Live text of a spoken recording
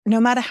no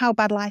matter how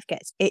bad life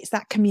gets, it's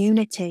that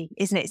community,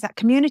 isn't it? It's that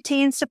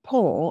community and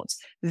support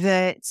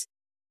that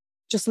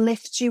just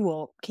lifts you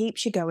up,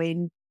 keeps you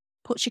going,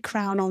 puts your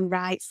crown on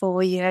right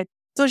for you,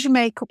 does your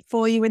makeup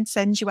for you and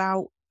sends you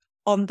out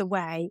on the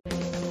way.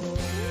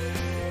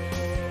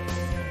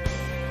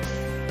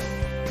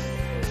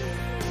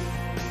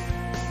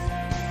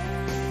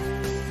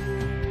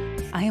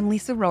 I am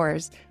Lisa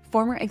Rohrs,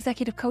 former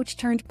executive coach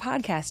turned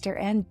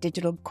podcaster and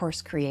digital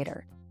course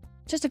creator.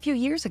 Just a few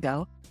years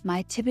ago,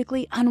 my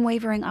typically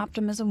unwavering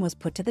optimism was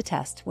put to the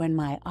test when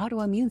my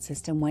autoimmune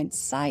system went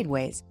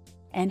sideways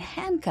and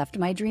handcuffed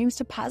my dreams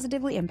to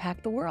positively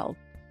impact the world.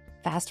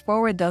 Fast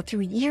forward, though,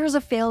 through years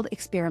of failed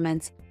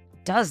experiments,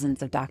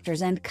 dozens of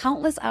doctors, and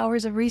countless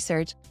hours of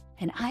research,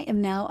 and I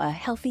am now a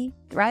healthy,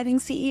 thriving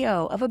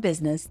CEO of a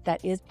business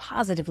that is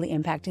positively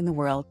impacting the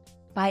world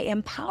by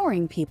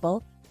empowering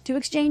people to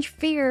exchange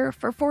fear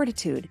for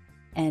fortitude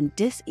and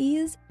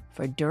dis-ease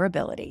for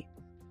durability.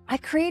 I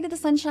created the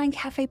Sunshine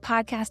Cafe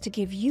podcast to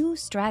give you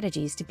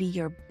strategies to be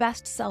your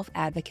best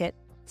self-advocate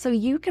so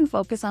you can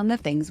focus on the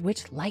things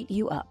which light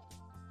you up.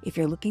 If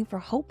you're looking for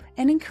hope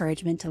and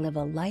encouragement to live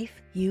a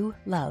life you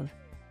love,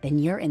 then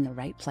you're in the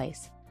right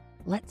place.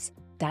 Let's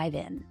dive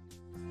in.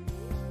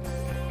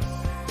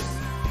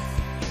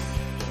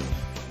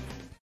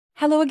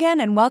 Hello again,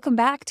 and welcome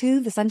back to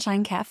the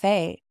Sunshine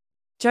Cafe.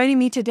 Joining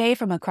me today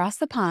from across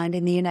the pond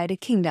in the United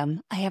Kingdom,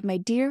 I have my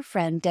dear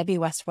friend Debbie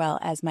Westwell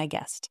as my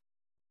guest.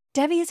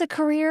 Debbie is a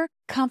career,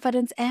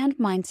 confidence, and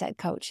mindset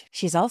coach.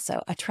 She's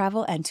also a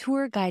travel and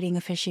tour guiding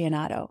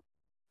aficionado.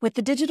 With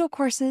the digital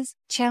courses,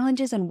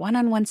 challenges, and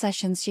one-on-one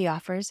sessions she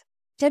offers,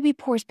 Debbie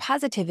pours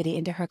positivity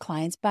into her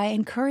clients by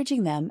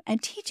encouraging them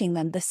and teaching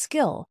them the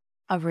skill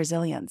of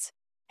resilience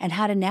and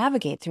how to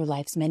navigate through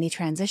life's many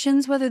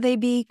transitions, whether they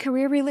be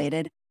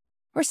career-related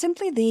or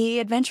simply the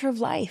adventure of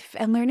life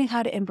and learning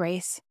how to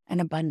embrace an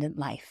abundant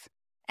life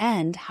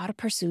and how to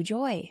pursue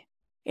joy.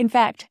 In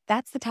fact,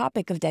 that's the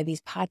topic of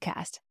Debbie's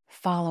podcast,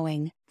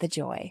 Following the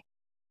Joy.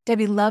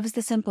 Debbie loves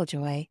the simple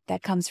joy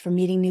that comes from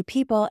meeting new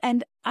people,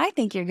 and I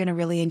think you're going to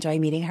really enjoy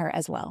meeting her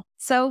as well.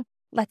 So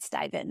let's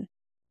dive in.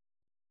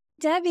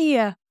 Debbie,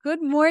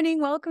 good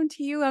morning. Welcome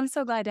to you. I'm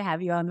so glad to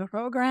have you on the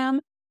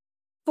program.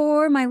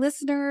 For my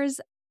listeners,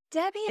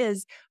 Debbie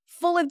is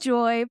full of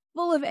joy,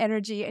 full of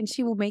energy, and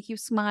she will make you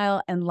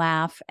smile and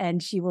laugh,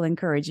 and she will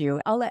encourage you.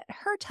 I'll let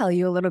her tell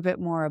you a little bit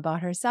more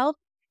about herself.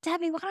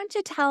 Debbie, why don't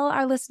you tell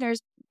our listeners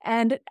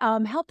and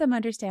help them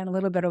understand a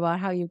little bit about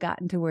how you've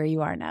gotten to where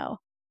you are now?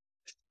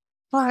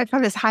 Well, I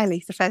found this highly.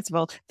 So first of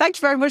all, thank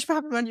you very much for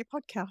having me on your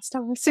podcast.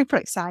 I'm super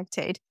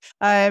excited.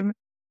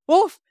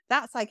 Oof,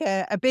 that's like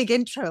a big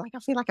intro. Like I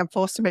feel like I'm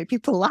forced to make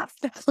people laugh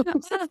now.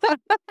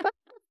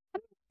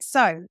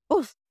 So,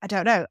 I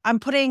don't know. I'm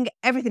putting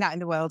everything out in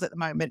the world at the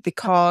moment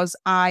because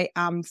I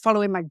am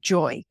following my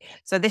joy.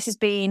 So this has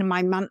been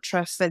my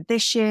mantra for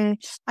this year.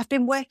 I've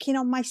been working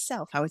on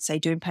myself, I would say,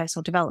 doing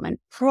personal development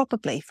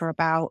probably for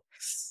about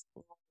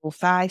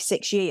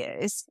 5-6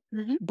 years.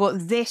 Mm-hmm.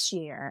 But this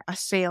year, I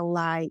feel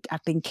like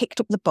I've been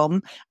kicked up the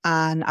bum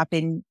and I've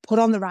been put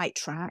on the right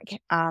track.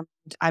 And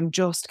I'm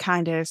just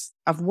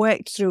I've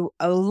worked through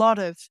a lot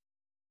of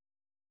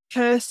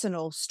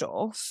personal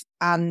stuff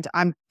and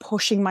I'm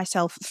pushing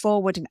myself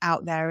forward and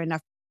out there, and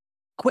I've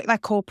quit my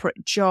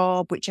corporate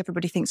job, which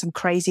everybody thinks I'm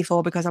crazy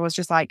for because I was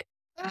just like,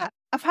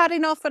 I've had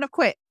enough and I've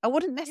quit. I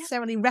wouldn't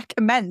necessarily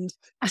recommend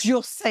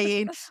just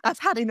saying I've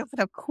had enough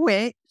and I've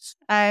quit.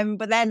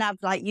 But then I've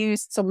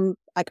used some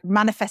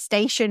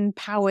manifestation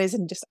powers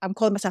and I'm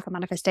calling myself a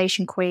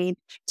manifestation queen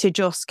to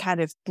just kind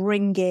of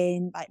bring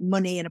in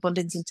money and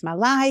abundance into my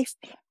life.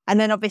 And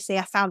then obviously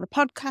I found the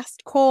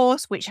podcast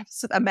course, which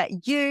I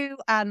met you,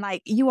 and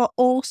you are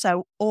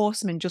also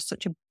awesome and just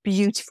such a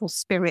beautiful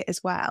spirit as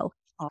well.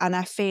 Oh. And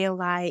I feel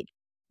like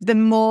the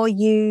more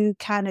you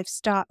kind of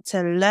start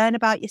to learn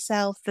about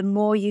yourself, the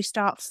more you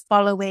start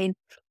following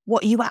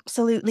what you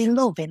absolutely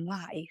love in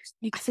life.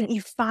 I think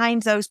you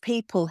find those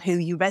people who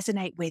you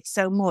resonate with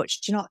so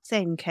much. Do you not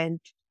think? And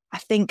I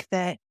think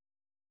that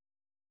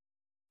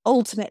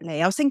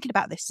ultimately, I was thinking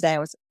about this today. I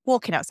was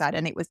walking outside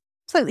and it was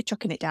completely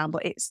chucking it down,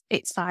 but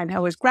it's fine. I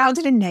was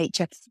grounded in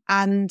nature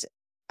and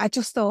I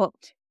just thought,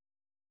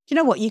 you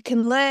know what? You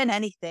can learn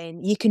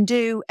anything, you can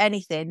do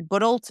anything,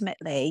 but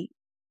ultimately,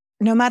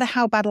 no matter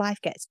how bad life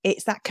gets,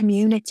 it's that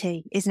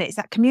community, isn't it? It's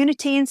that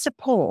community and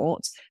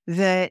support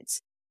that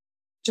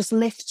just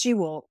lifts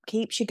you up,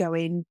 keeps you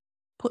going,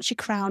 puts your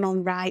crown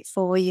on right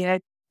for you,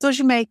 does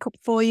your makeup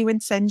for you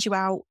and sends you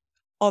out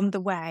on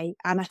the way.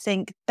 And I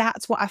think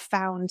that's what I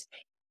found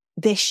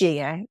this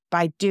year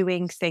by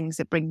doing things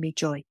that bring me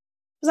joy.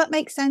 Does that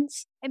make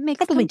sense? It makes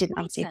Probably didn't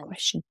answer your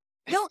question.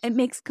 No, it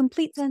makes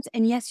complete sense.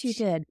 And yes, you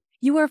did.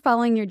 You are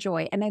following your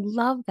joy. And I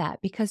love that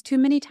because too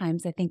many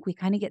times I think we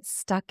kind of get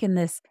stuck in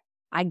this,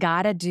 I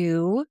gotta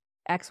do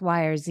X,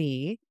 Y, or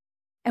Z.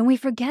 And we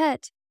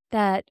forget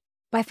that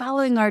by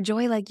following our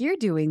joy like you're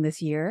doing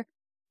this year,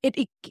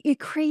 it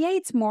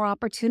creates more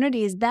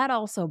opportunities that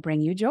also bring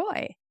you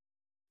joy.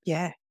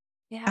 Yeah,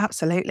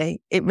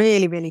 absolutely. It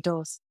really, really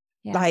does.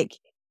 Yeah. I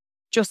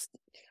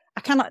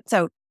cannot.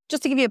 So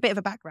just to give you a bit of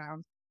a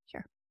background,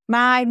 Sure.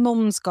 my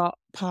mum's got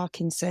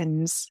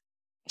Parkinson's.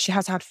 She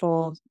has had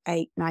for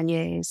 8-9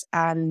 years.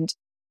 And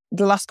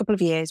the last couple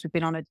of years, we've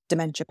been on a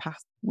dementia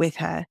path with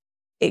her.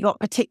 It got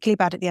particularly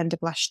bad at the end of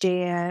last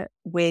year,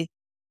 with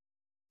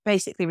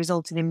basically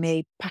resulting in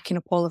me packing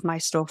up all of my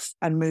stuff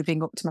and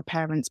moving up to my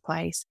parents'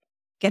 place,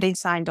 getting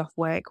signed off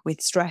work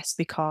with stress,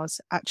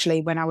 because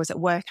actually when I was at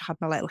work, I had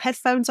my little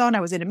headphones on, I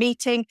was in a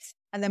meeting,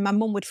 and then my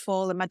mum would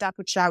fall and my dad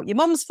would shout, "Your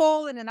mum's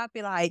fallen," and I'd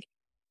be like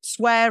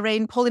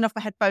swearing, pulling off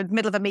my headphones,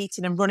 middle of a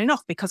meeting and running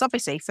off, because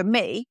obviously for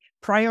me,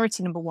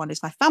 priority number one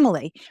is my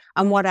family.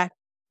 And what I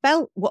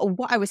felt,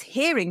 what I was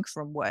hearing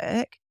from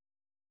work,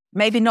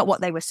 maybe not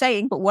what they were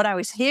saying, but what I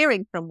was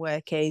hearing from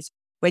work is,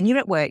 when you're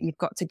at work, you've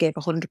got to give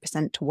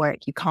 100% to work.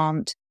 You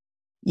can't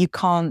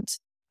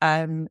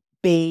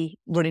be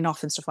running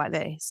off and stuff like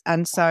this.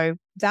 And so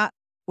that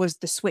was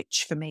the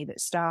switch for me that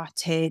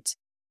started,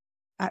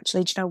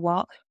 actually, do you know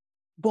what?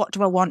 What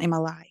do I want in my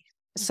life?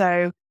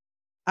 So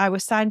I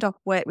was signed off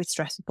work with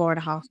stress for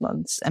 4.5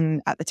 months.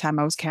 And at the time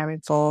I was caring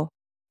for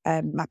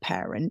my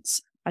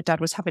parents. My dad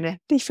was having a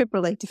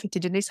defibrillator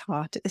fitted in his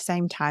heart at the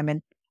same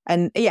time.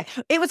 And yeah,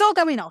 it was all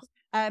going off.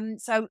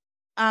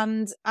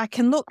 And I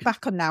can look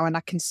back on now and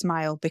I can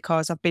smile,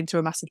 because I've been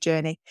through a massive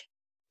journey.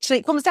 So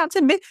it comes down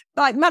to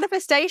like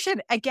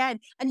manifestation again.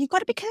 And you've got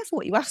to be careful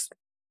what you ask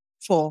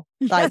for.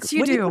 Like, yes, you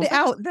when do. you put it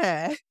out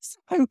there.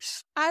 So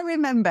I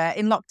remember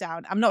in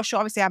lockdown, I'm not sure,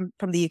 obviously I'm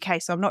from the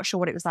UK, so I'm not sure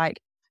what it was like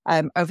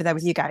over there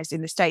with you guys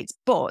in the States.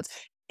 But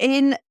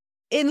in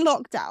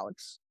lockdown,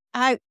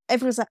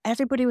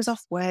 everybody was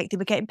off work. They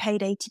were getting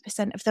paid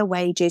 80% of their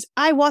wages.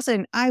 I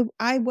wasn't.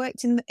 I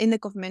worked in the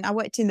government. I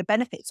worked in the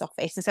benefits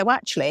office, and so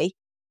actually,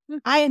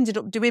 I ended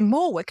up doing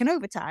more work and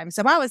overtime.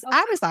 So I was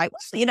like,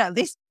 well,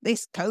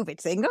 this COVID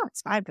thing,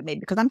 it's fine for me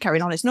because I'm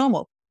carrying on as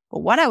normal. But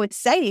what I was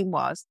saying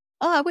was,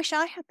 I wish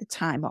I had the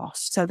time off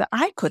so that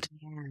I could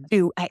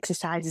do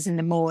exercises in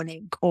the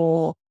morning,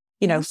 or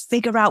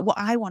figure out what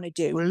I want to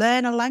do,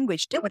 learn a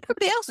language, do what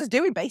everybody else is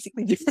doing,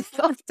 basically during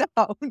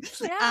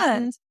lockdown. Yeah.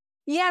 And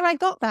yeah, I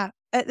got that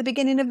at the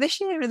beginning of this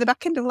year, at the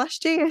back end of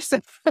last year. So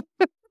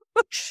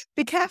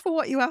be careful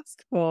what you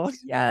ask for.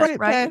 Yeah, Put it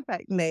right.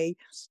 perfectly.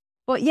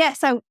 But yeah,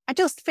 so I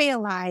just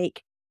feel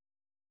like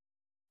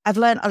I've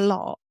learned a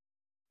lot.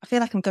 I feel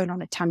like I'm going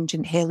on a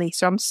tangent here,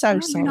 Lisa. I'm so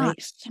sorry.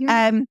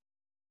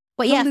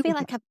 But yeah, I feel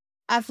like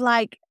I've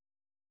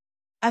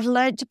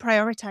learned to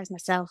prioritize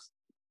myself,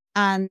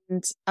 and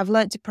I've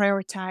learned to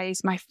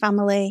prioritize my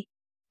family,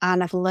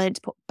 and I've learned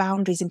to put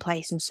boundaries in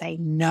place and say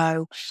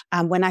no.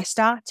 And when I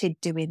started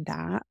doing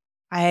that,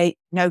 I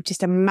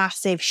noticed a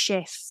massive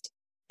shift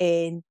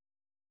in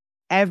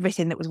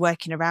everything that was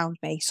working around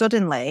me.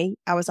 Suddenly,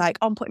 I was like,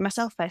 I'm putting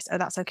myself first. Oh,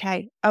 that's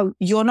okay. Oh,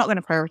 you're not going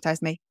to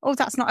prioritize me. Oh,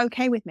 that's not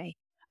okay with me.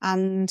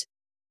 And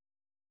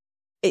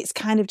it's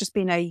kind of just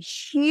been a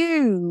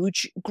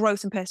huge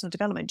growth and personal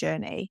development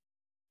journey.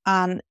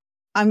 And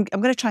I'm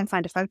going to try and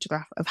find a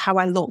photograph of how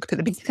I looked at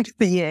the beginning of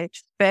the year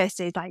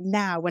versus like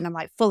now, when I'm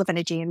like full of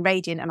energy and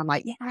radiant, and I'm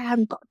like, yeah,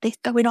 I've got this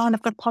going on.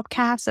 I've got a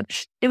podcast. I'm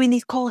doing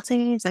these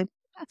courses. And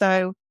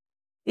so,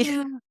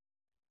 yeah,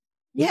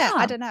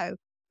 I don't know.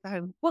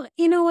 Well,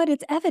 you know what?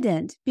 It's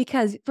evident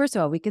because, first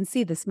of all, we can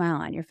see the smile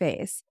on your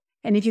face.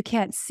 And if you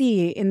can't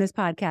see in this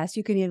podcast,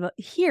 you can even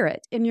hear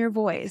it in your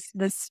voice,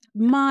 the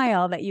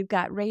smile that you've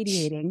got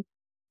radiating.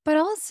 But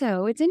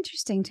also, it's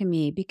interesting to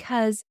me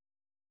because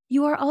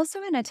you are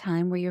also in a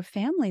time where your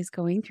family's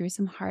going through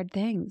some hard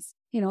things.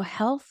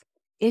 Health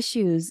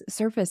issues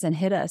surface and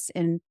hit us,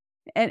 and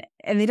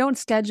they don't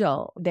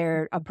schedule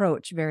their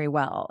approach very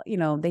well.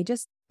 They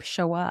just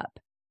show up.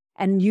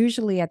 And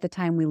usually at the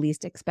time we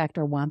least expect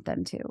or want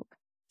them to.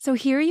 So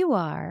here you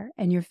are,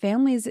 and your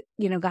family's,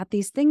 got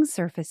these things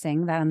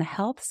surfacing that on the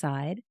health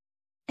side.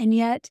 And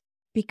yet,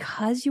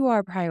 because you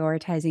are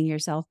prioritizing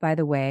yourself, by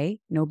the way,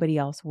 nobody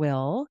else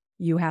will.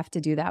 You have to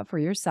do that for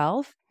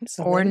yourself.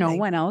 Absolutely. Or no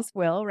one else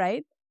will,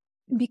 right?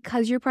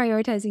 Because you're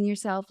prioritizing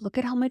yourself, look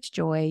at how much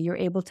joy you're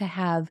able to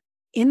have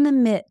in the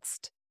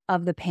midst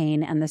of the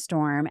pain and the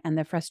storm and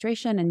the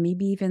frustration, and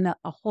maybe even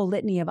a whole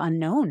litany of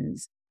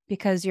unknowns,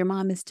 because your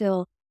mom is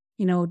still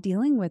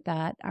dealing with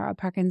that,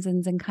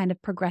 Parkinson's, and kind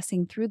of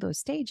progressing through those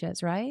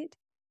stages, right?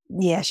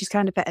 Yeah, she's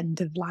kind of at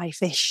end of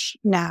life-ish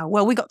now.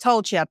 Well, we got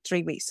told she had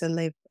 3 weeks to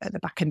live at the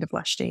back end of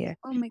last year.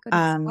 Oh my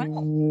goodness.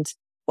 And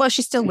well,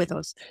 she's still with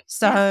us.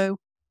 So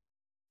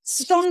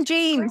strong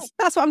genes.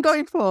 That's what I'm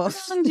going for.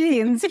 Strong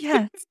genes,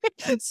 yes.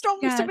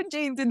 Strong, stubborn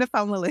genes in the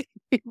family.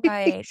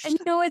 Right. And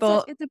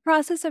it's a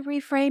process of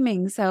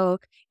reframing. So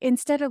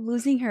instead of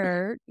losing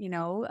her,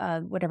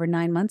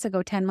 9 months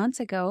ago, 10 months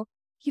ago,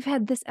 you've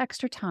had this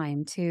extra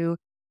time to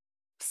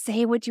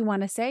say what you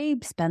want to say,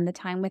 spend the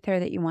time with her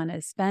that you want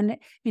to spend.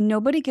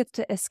 Nobody gets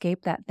to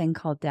escape that thing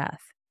called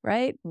death,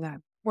 right? No.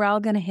 We're all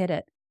going to hit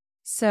it.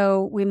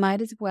 So we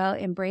might as well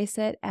embrace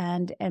it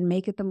and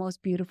make it the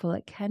most beautiful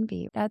it can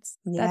be. That's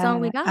all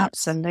we got.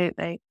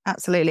 Absolutely.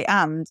 Absolutely.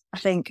 And I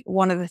think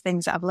one of the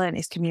things that I've learned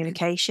is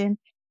communication,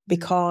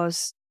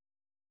 because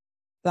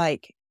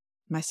like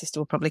my sister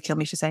will probably kill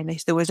me for saying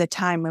this. There was a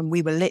time when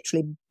we were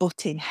literally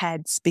butting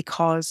heads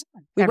because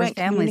we Every weren't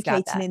family's got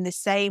communicating that. in the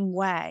same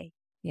way.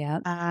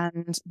 Yeah.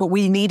 But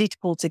we needed to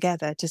pull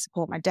together to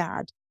support my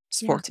dad,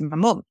 supporting my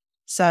mum.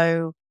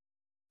 So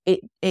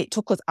it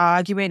took us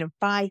arguing and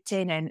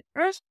fighting and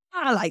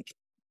like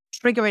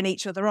triggering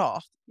each other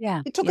off.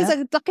 Yeah. It took us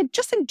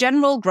just a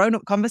general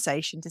grown-up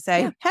conversation to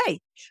say, hey,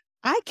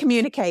 I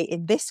communicate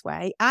in this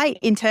way. I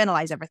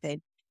internalize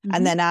everything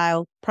and then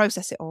I'll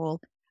process it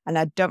all. And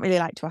I don't really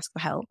like to ask for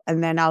help.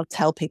 And then I'll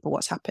tell people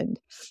what's happened.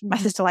 My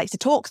sister likes to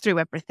talk through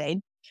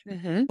everything.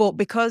 But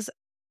because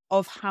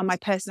of how my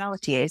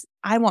personality is,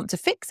 I want to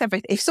fix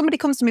everything. If somebody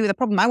comes to me with a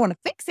problem, I want to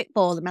fix it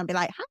for them and be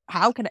like,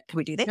 how can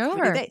we do this? Can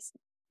we do this?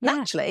 And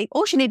actually,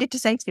 all she needed to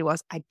say to me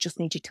was, I just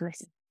need you to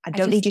listen. I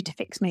don't need you to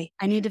fix me.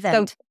 I need to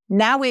vent. So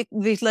now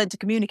we've learned to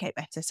communicate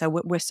better. So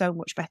we're so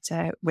much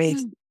better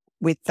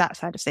with that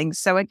side of things.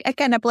 So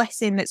again, a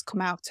blessing that's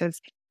come out of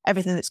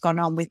everything that's gone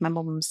on with my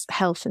mum's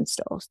health and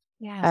stuff.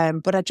 Yeah.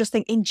 But I just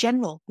think in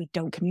general, we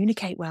don't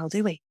communicate well,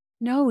 do we?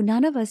 No,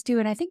 none of us do.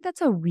 And I think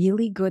that's a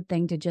really good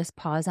thing to just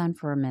pause on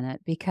for a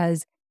minute,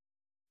 because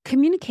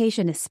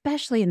communication,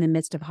 especially in the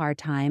midst of hard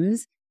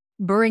times,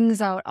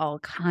 brings out all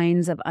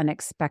kinds of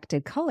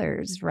unexpected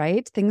colors,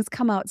 right? Things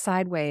come out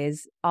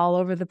sideways all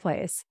over the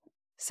place.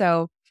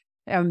 So,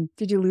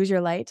 did you lose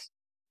your light?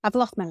 I've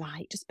lost my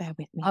light. Just bear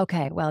with me.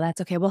 Okay, well,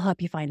 that's okay. We'll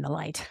help you find the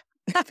light.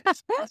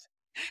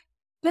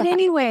 But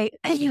anyway,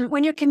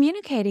 when you're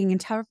communicating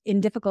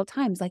in difficult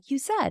times, like you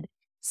said,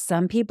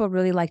 some people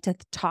really like to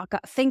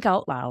think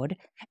out loud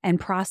and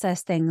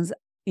process things,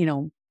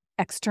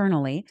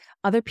 externally.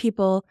 Other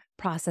people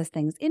process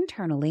things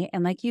internally.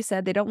 And like you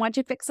said, they don't want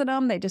you fixing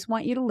them. They just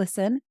want you to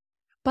listen.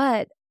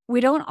 But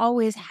we don't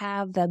always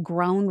have the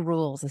ground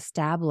rules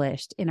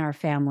established in our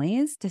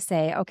families to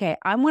say, okay,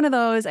 I'm one of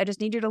those. I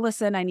just need you to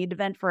listen. I need to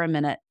vent for a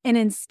minute. And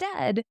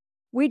instead,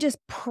 we just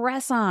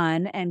press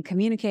on and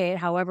communicate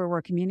however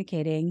we're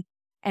communicating.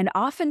 And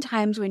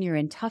oftentimes when you're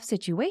in tough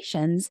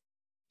situations,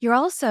 you're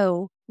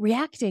also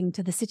reacting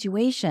to the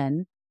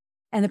situation,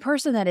 and the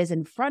person that is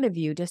in front of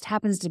you just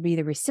happens to be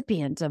the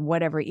recipient of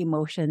whatever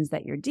emotions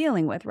that you're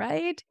dealing with,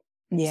 right?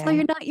 Yeah. So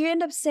you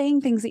end up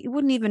saying things that you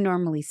wouldn't even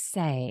normally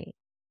say.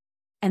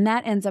 And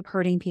that ends up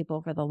hurting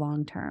people for the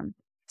long term.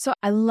 So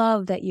I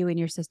love that you and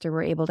your sister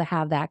were able to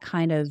have that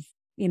kind of,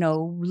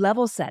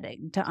 level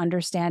setting to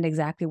understand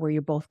exactly where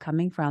you're both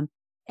coming from.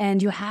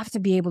 And you have to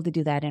be able to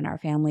do that in our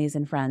families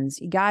and friends.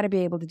 You got to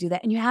be able to do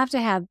that. And you have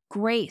to have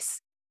grace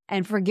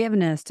and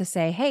forgiveness to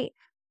say, hey,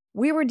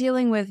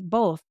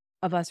 both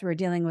of us were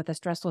dealing with a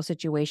stressful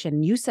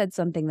situation. You said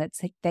something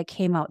that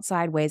came out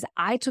sideways.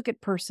 I took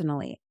it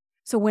personally.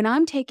 So when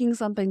I'm taking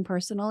something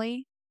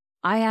personally,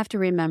 I have to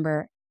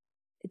remember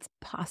it's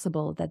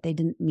possible that they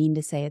didn't mean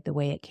to say it the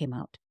way it came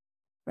out,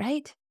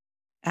 right?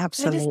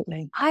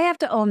 Absolutely. I have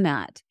to own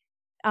that.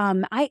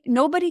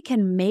 Nobody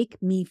can make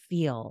me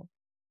feel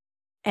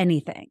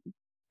anything.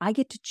 I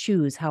get to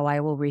choose how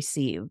I will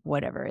receive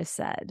whatever is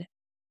said.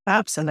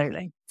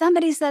 Absolutely.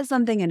 Somebody says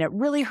something and it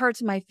really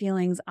hurts my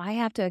feelings. I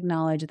have to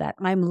acknowledge that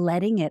I'm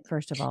letting it,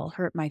 first of all,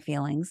 hurt my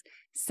feelings.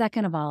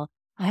 Second of all,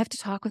 I have to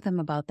talk with them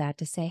about that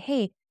to say,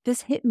 hey,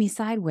 this hit me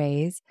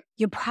sideways.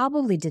 You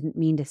probably didn't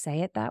mean to say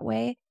it that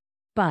way,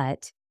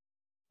 but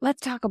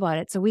let's talk about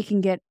it so we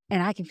can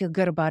and I can feel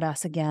good about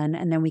us again,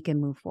 and then we can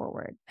move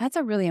forward. That's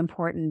a really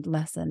important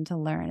lesson to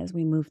learn as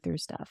we move through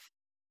stuff.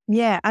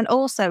 Yeah. And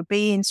also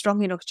being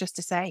strong enough just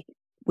to say,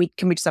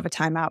 can we just have a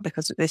time out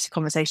because this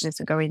conversation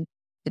isn't going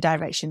the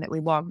direction that we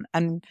want.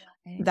 And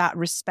that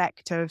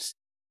respect of,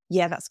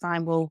 yeah, that's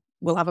fine. We'll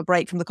have a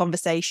break from the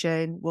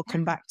conversation. We'll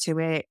come back to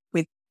it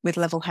with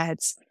level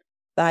heads.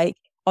 Like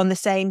on the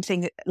same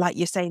thing, like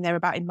you're saying there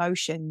about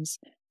emotions,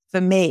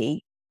 for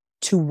me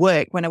to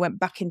work, when I went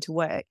back into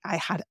work, I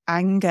had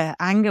anger.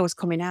 Anger was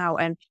coming out,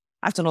 and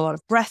I've done a lot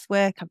of breath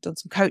work. I've done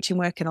some coaching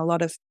work and a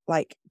lot of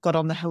got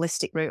on the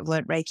holistic route. I've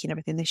learned Reiki and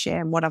everything this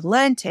year. And what I've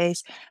learned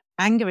is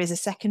anger is a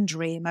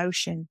secondary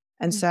emotion.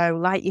 And so,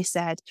 like you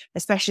said,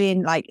 especially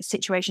in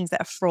situations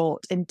that are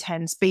fraught,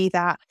 intense, be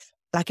that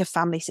like a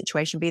family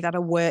situation, be that a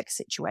work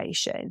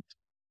situation,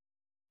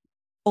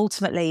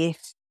 ultimately,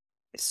 if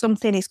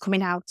something is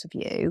coming out of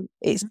you,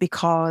 it's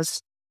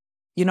because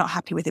you're not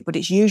happy with it, but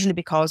it's usually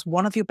because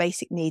one of your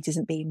basic needs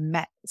isn't being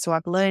met. So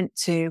I've learned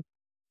to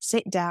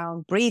sit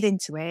down, breathe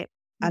into it,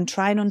 and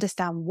try and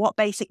understand what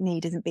basic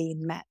need isn't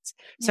being met.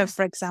 Yeah. So,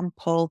 for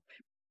example,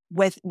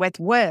 with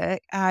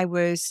work, I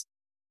was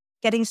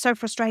getting so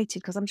frustrated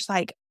because I'm just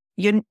like,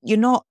 you're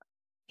not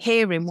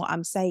hearing what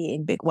I'm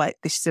saying.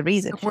 This is the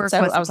reason. So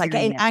I was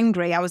getting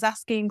angry. I was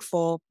asking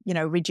for,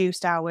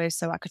 reduced hours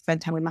so I could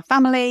spend time with my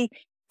family.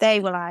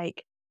 They were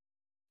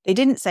they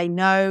didn't say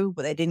no,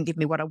 but they didn't give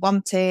me what I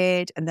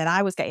wanted. And then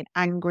I was getting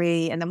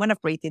angry. And then when I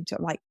breathed into it,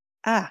 I'm like,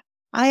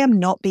 I am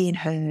not being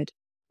heard.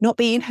 Not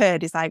being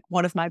heard is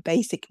one of my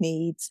basic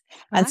needs.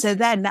 Right. And so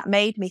then that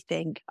made me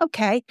think,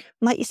 okay,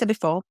 like you said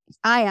before,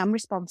 I am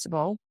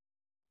responsible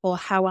for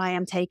how I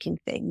am taking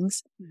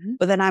things,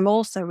 but then I'm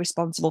also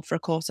responsible for a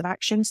course of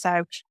action.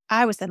 So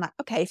I was then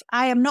okay, if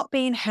I am not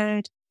being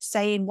heard,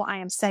 saying what I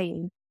am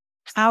saying,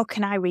 how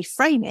can I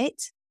reframe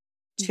it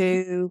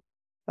to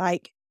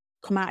like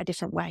come out a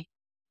different way?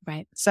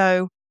 Right.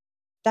 So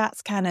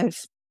that's kind of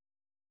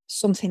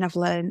something I've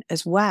learned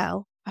as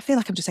well. I feel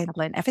like I'm just saying I've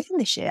learned everything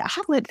this year. I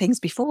have learned things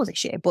before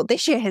this year, but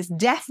this year has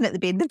definitely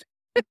been the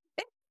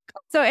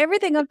So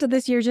everything up to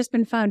this year has just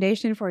been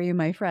foundation for you,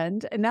 my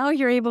friend. And now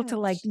you're able to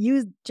like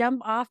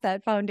jump off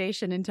that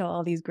foundation into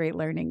all these great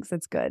learnings.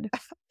 That's good.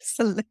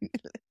 Absolutely.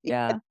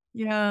 Yeah.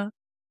 Yeah.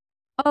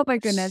 Oh my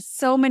goodness.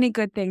 So many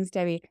good things,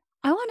 Debbie.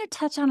 I want to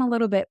touch on a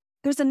little bit.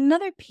 There's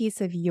another piece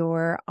of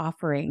your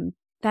offering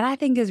that I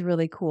think is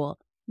really cool.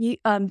 You,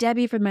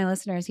 Debbie, for my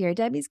listeners here,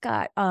 Debbie's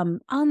got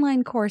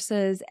online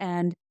courses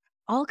and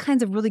all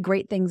kinds of really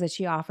great things that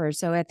she offers.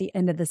 So at the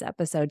end of this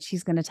episode,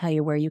 she's going to tell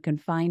you where you can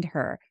find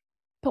her.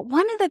 But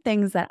one of the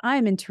things that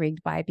I'm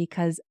intrigued by,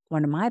 because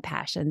one of my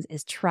passions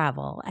is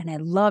travel, and I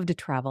love to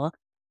travel.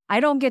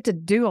 I don't get to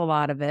do a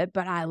lot of it,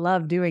 but I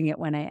love doing it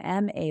when I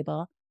am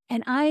able.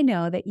 And I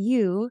know that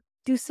you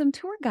do some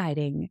tour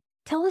guiding.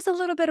 Tell us a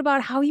little bit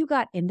about how you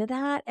got into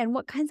that and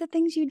what kinds of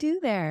things you do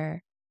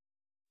there.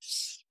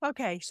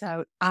 Okay,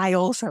 so I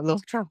also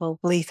love travel.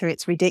 Letha,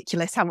 it's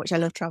ridiculous how much I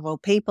love travel.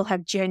 People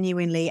have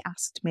genuinely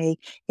asked me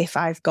if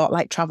I've got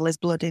like traveler's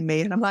blood in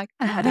me. And I'm like,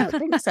 I don't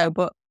think so,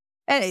 but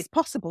it's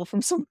possible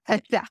from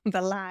somewhere down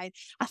the line.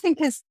 I think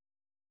as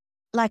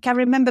like, I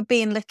remember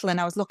being little and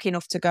I was lucky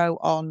enough to go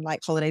on like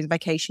holidays,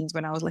 vacations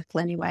when I was little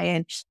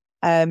anyway.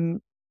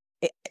 And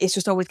it's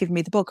just always given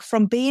me the bug.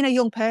 From being a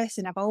young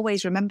person, I've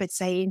always remembered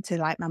saying to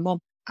like my mum,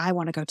 I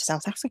want to go to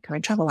South Africa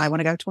and travel. I want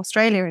to go to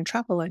Australia and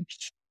travel.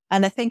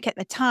 And I think at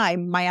the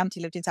time, my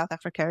auntie lived in South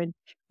Africa. And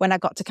when I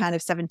got to kind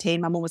of 17,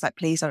 my mum was like,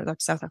 please don't go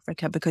to South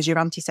Africa because your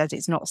auntie says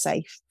it's not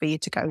safe for you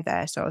to go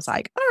there. So I was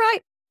like, all right,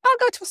 I'll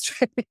go to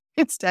Australia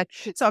instead.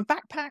 So I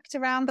backpacked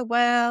around the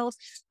world.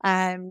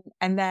 And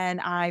then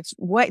I've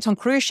worked on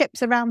cruise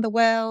ships around the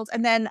world.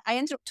 And then I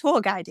ended up tour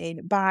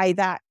guiding by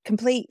that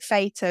complete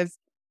fate of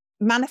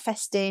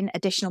manifesting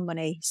additional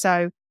money.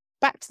 So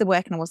back to the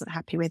work, and I wasn't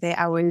happy with it.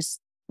 I was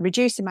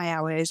reducing my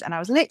hours and I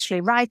was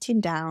literally writing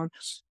down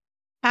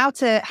how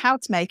to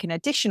make an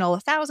additional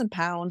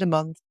 £1,000 a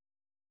month.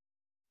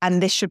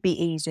 And this should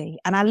be easy.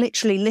 And I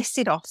literally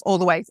listed off all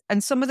the ways.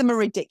 And some of them are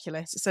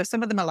ridiculous. So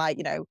some of them are like,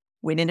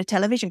 winning a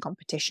television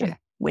competition,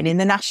 winning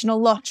the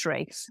national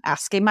lottery,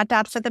 asking my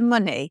dad for the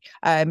money,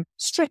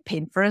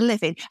 stripping for a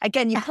living.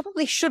 Again, you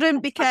probably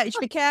shouldn't be you should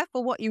be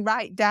careful what you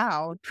write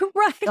down,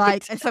 right?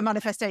 Like for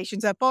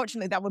manifestations.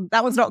 Unfortunately, that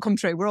one's not come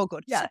true. We're all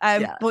good.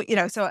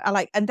 But so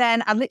and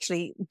then I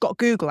literally got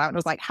Google out and I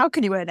was like, how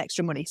can you earn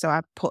extra money? So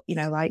I put,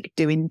 like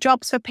doing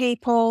jobs for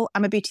people.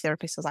 I'm a beauty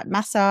therapist, so I was like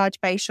massage,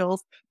 facials,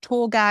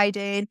 tour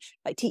guiding,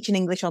 like teaching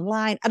English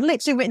online. I'd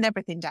literally written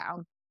everything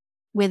down.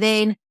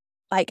 Within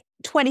like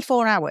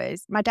 24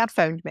 hours, my dad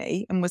phoned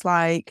me and was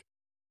like,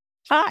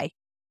 hi,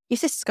 your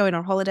sister's going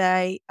on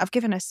holiday. I've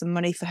given her some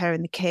money for her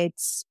and the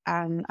kids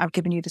and I've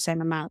given you the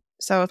same amount.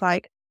 So I was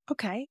like,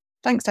 okay,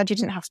 thanks, Dad. You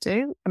didn't have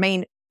to. I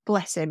mean,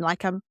 bless him.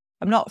 Like I'm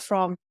not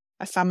from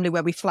a family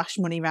where we flash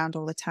money around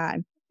all the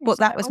time, but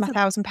that was my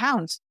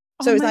 £1,000.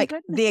 So it was like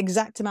the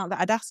exact amount that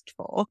I'd asked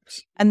for.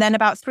 And then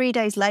about 3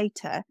 days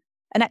later,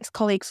 an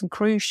ex-colleague from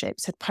cruise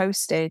ships had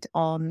posted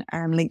on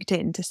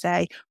LinkedIn to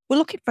say, we're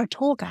looking for a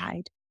tour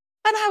guide.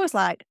 And I was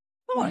like,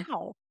 oh,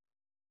 wow,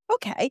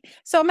 okay.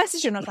 So I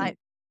messaged her and I was like,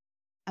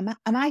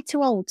 am I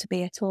too old to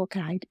be a tour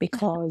guide?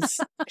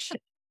 Because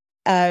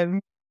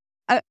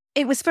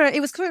it was for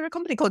a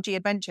company called G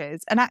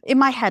Adventures. And in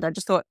my head, I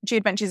just thought G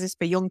Adventures is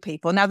for young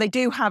people. Now they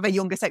do have a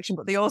younger section,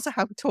 but they also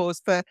have tours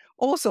for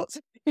all sorts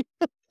of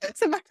people.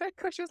 So my first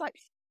question was like,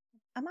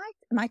 am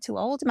I too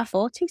old in my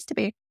 40s to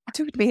be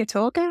a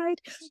tour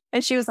guide?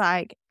 And she was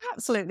like,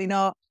 absolutely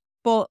not.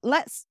 But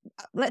let's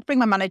bring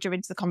my manager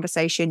into the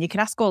conversation. You can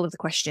ask all of the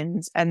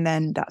questions and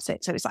then that's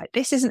it. So it's like,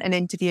 this isn't an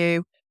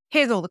interview.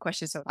 Here's all the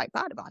questions. So like,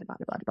 blah, blah, blah,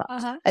 blah, blah.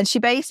 Uh-huh. And she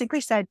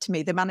basically said to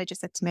me, the manager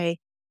said to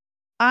me,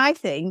 I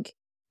think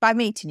by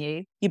meeting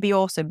you, you'd be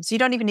awesome. So you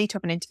don't even need to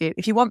have an interview.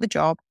 If you want the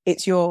job,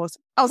 it's yours.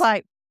 I was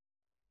like,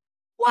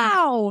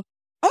 wow,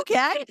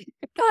 okay.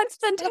 That's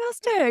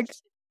fantastic.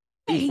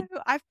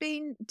 So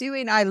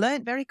I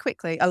learned very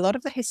quickly a lot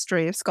of the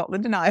history of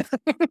Scotland and Ireland.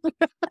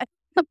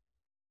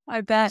 I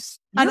bet.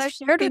 And I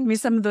shared with me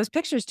some of those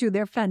pictures too.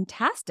 They're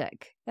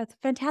fantastic. That's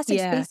fantastic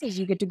spaces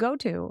you get to go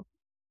to.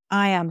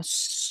 I am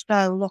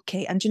so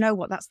lucky. And you know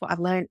what? That's what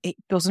I've learned. It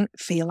doesn't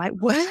feel like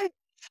work.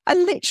 I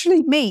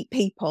literally meet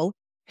people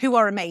who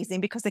are amazing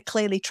because they're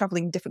clearly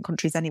traveling different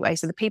countries anyway.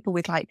 So the people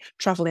with like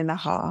travel in their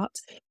heart,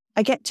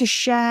 I get to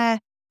share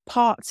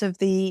parts of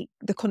the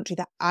country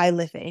that I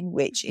live in,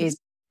 which is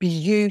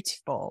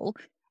beautiful.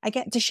 I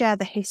get to share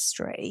the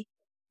history.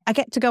 I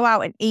get to go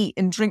out and eat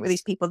and drink with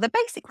these people. They're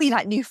basically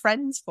like new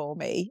friends for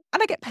me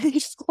and I get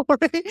paid for it.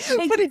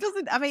 But it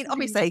doesn't, I mean,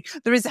 obviously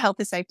there is a health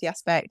and safety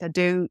aspect.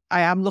 I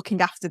am looking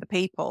after the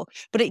people,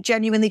 but it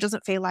genuinely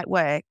doesn't feel like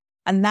work.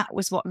 And that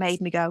was what made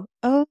me go,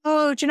 oh,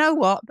 do you know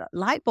what? That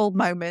light bulb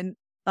moment,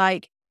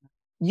 like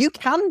you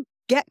can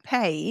get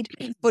paid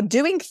for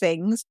doing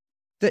things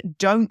that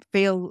don't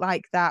feel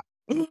like that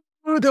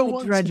I don't The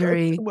want to go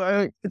drudgery. to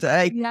work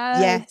today. Yes.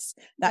 Yes,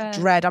 that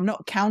Yeah. dread. I'm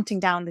not counting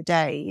down the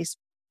days.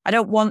 I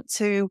don't want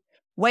to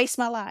waste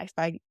my life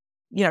by,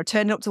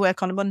 turning up to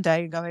work on a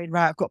Monday and going,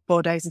 right, I've got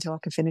 4 days until I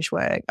can finish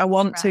work. I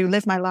want to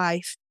live my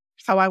life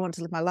how I want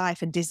to live my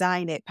life and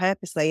design it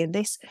purposely. And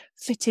this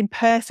fit in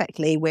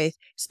perfectly with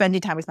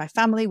spending time with my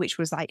family, which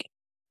was like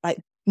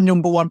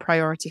number one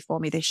priority for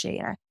me this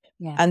year.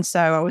 Yeah. And so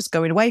I was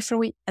going away for a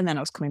week, and then I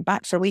was coming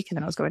back for a week, and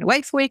then I was going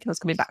away for a week, and I was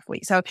coming back for a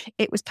week. So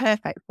it was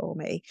perfect for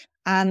me.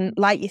 And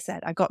like you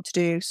said, I got to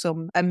do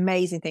some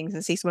amazing things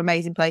and see some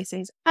amazing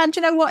places. And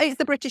you know what? It's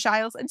the British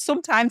Isles, and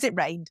sometimes it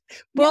rained,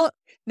 but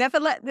never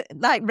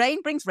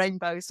rain brings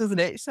rainbows, doesn't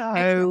it?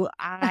 So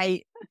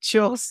I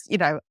just,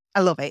 I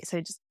love it.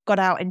 So just got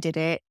out and did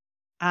it.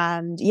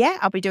 And yeah,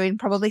 I'll be doing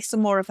probably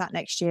some more of that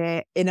next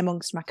year in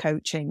amongst my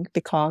coaching,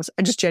 because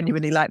I just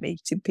genuinely like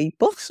meeting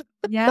people.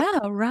 Yeah,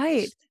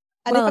 right.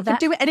 And if I could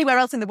do it anywhere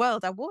else in the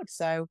world, I would.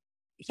 So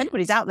if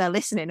anybody's out there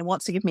listening and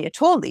wants to give me a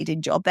tour leading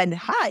job, then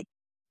hi,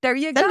 there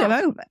you send go. them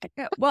over.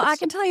 Well, I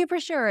can tell you for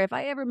sure, if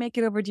I ever make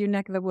it over to your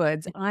neck of the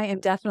woods, I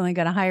am definitely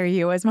going to hire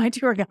you as my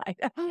tour guide.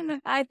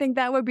 I think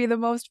that would be the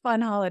most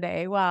fun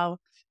holiday. Wow.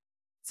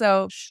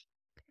 So,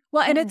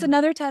 well, and it's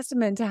another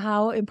testament to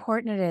how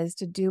important it is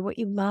to do what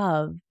you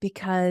love,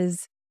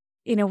 because,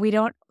 we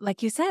don't,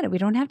 like you said, we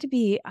don't have to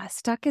be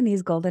stuck in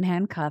these golden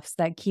handcuffs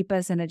that keep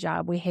us in a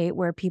job we hate,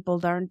 where people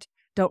don't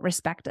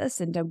respect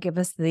us and don't give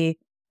us the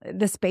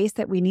space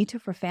that we need to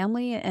for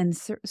family and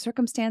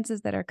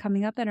circumstances that are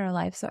coming up in our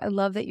life. So I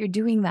love that you're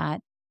doing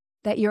that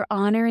you're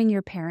honoring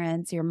your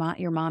parents, your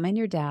mom and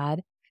your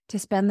dad, to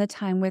spend the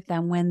time with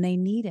them when they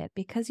need it.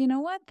 Because you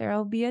know what?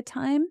 There'll be a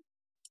time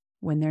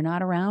when they're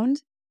not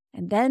around,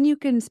 and then you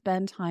can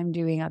spend time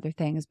doing other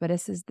things. But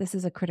this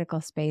is a critical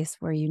space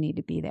where you need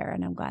to be there.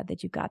 And I'm glad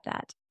that you got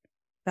that.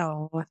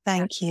 Oh,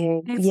 thank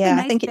you. It's Yeah, a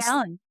nice I think it's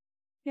balance.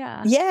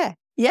 Yeah.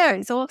 Yeah,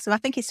 it's awesome. I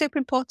think it's super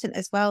important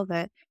as well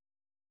that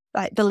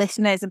like the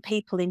listeners and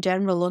people in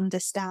general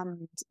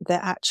understand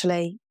that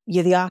actually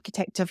you're the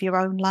architect of your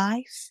own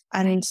life.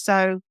 And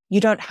so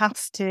you don't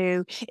have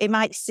to, it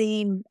might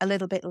seem a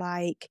little bit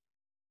like,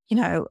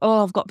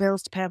 oh, I've got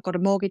bills to pay, I've got a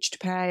mortgage to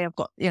pay, I've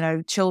got,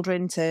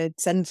 children to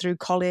send through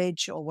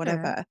college or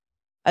whatever. Sure.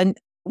 And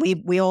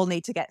we all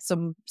need to get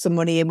some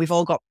money, and we've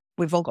all got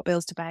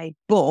bills to pay.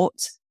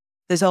 But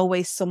there's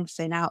always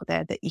something out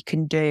there that you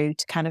can do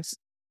to kind of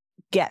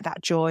get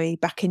that joy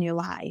back in your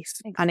life.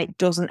 Exactly. And it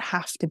doesn't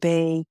have to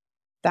be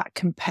that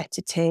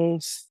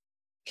competitive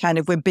kind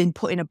of, we've been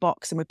put in a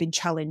box and we've been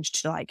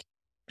challenged to like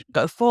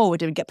go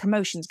forward and get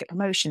promotions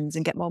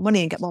and get more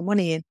money.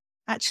 And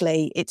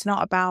actually it's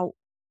not about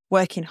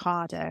working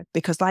harder,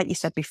 because like you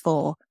said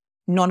before,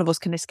 none of us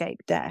can escape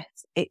death.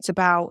 It's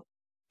about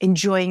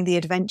enjoying the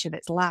adventure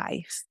that's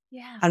life.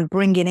 And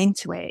bringing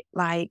into it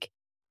like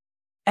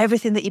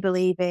everything that you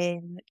believe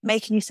in,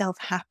 making yourself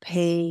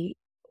happy,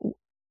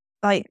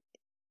 like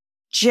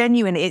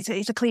genuine. It's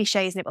a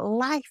cliche, isn't it? But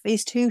life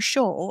is too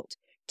short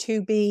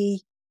to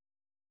be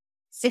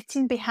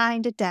sitting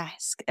behind a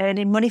desk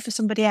earning money for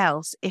somebody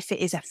else if it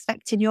is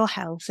affecting your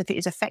health, if it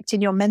is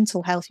affecting your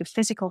mental health, your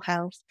physical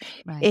health,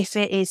 if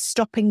it is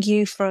stopping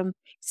you from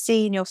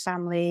seeing your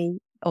family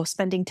or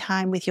spending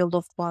time with your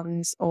loved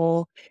ones.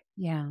 Or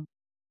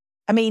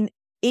I mean,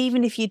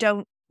 even if you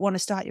don't want to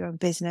start your own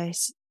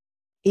business,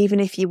 even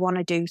if you want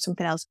to do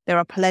something else, there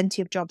are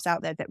plenty of jobs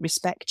out there that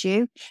respect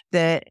you,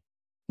 that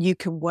you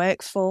can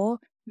work for.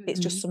 It's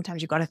just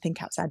sometimes you've got to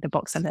think outside the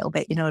box a little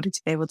bit in order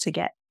to be able to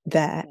get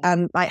there,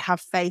 and like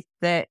have faith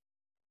that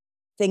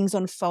things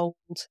unfold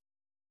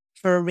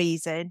for a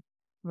reason.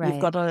 You've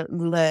got to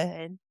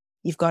learn.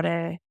 You've got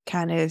to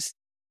kind of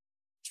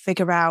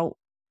figure out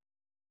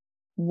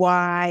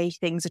why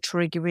things are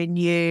triggering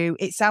you.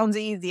 It sounds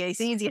easy.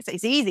 It's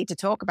easy to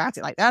talk about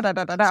it like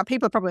that.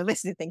 People are probably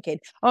listening thinking,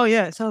 oh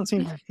yeah, it sounds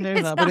easy.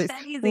 But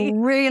it's easy.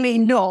 Really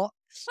not.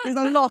 There's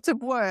a lot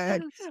of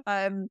work.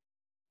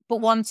 But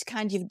once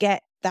kind of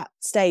get that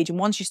stage, and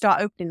once you start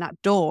opening that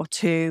door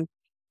to,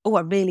 oh,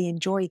 I really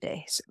enjoy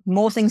this,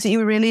 more things that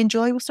you really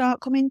enjoy will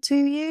start coming to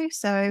you.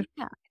 So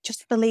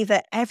just believe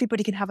that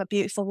everybody can have a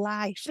beautiful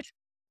life.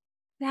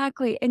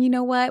 Exactly. And you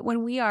know what?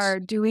 When we are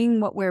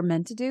doing what we're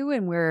meant to do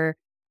and we're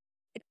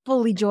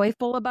fully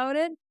joyful about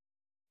it,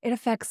 it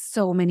affects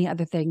so many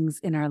other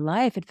things in our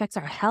life. It affects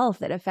our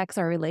health. It affects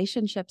our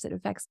relationships. It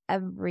affects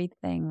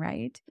everything,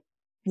 right?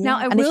 Now,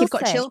 and if you've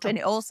got children,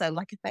 it also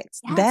like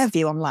affects their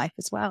view on life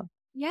as well.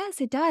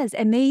 Yes, it does.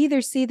 And they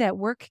either see that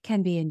work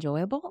can be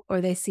enjoyable, or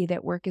they see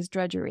that work is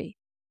drudgery,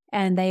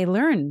 and they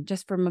learn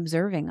just from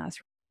observing us.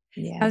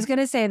 I was going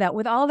to say that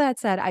with all that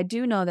said, I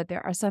do know that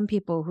there are some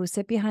people who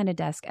sit behind a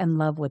desk and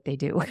love what they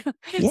do.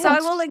 So I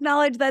will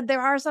acknowledge that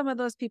there are some of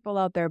those people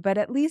out there, but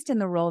at least in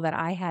the role that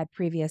I had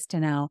previous to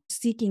now,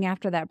 seeking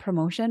after that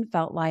promotion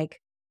felt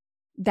like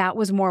that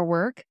was more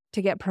work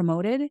to get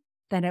promoted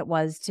than it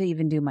was to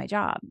even do my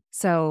job.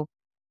 So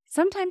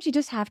sometimes you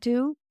just have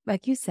to,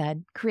 like you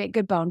said, create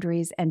good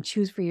boundaries and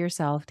choose for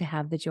yourself to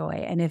have the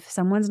joy. And if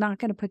someone's not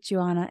going to put you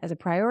on as a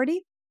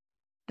priority,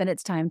 then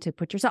it's time to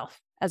put yourself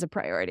as a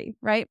priority,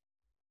 right?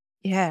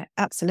 Yeah,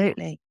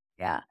 absolutely.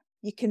 Yeah.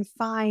 You can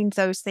find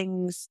those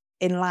things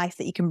in life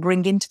that you can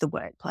bring into the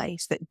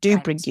workplace that do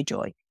bring you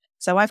joy.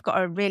 So I've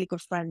got a really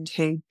good friend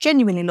who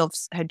genuinely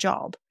loves her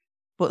job,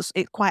 but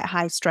it's quite a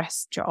high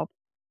stress job.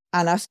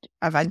 And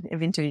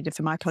I've interviewed her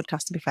for my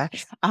podcast, to be fair.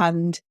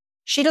 And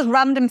she does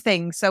random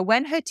things. So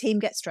when her team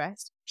gets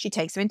stressed, she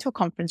takes them into a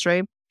conference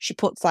room. She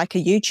puts like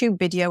a YouTube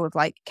video of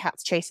like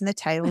cats chasing their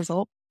tails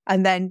up,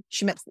 and then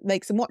she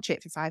makes them watch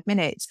it for 5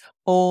 minutes.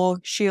 Or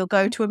she'll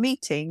go to a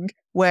meeting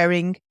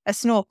wearing a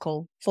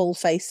full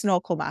face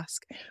snorkel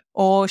mask.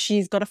 Or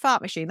she's got a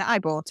fart machine that I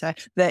bought her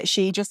that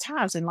she just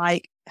has and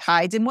like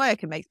hides in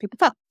work and makes people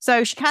fart.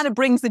 So she kind of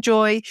brings the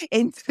joy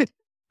into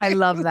I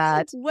love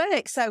that.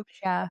 work. So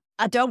Yeah.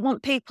 I don't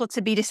want people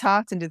to be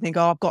disheartened and think,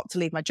 oh, I've got to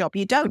leave my job.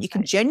 You don't. You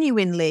can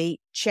genuinely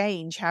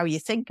change how you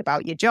think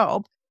about your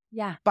job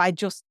by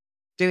just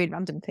doing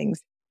random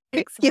things.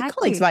 Exactly. Your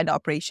colleagues might not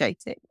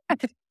appreciate it.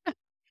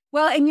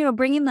 Well, and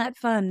bringing that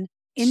fun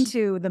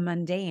into the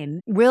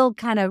mundane will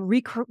kind of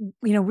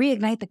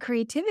reignite the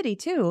creativity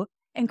too,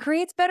 and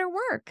creates better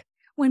work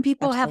when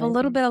people have a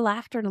little bit of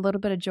laughter and a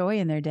little bit of joy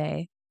in their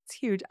day. It's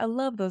huge. I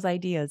love those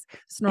ideas.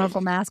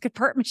 Snorkel mask and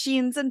fart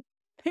machines and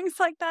things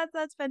like that.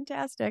 That's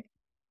fantastic.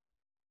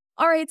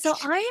 All right. So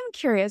I am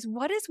curious,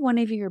 what is one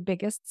of your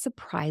biggest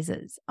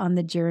surprises on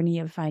the journey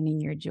of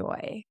finding your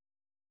joy?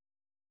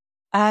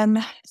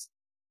 Right.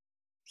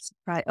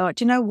 Oh,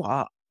 do you know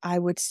what? I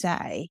would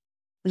say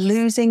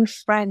losing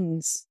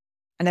friends.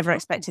 I never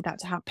expected that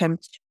to happen.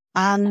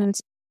 And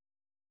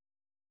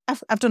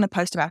I've done a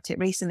post about it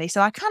recently.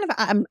 So I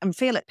I'm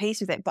feel at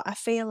peace with it. But I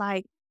feel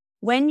like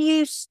when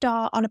you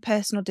start on a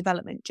personal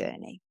development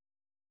journey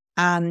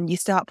and you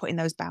start putting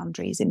those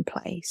boundaries in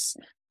place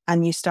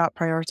and you start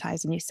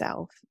prioritizing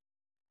yourself,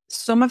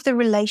 some of the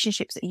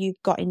relationships that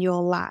you've got in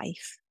your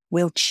life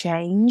will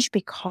change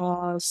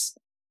because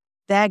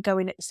they're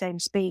going at the same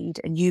speed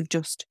and you've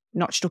just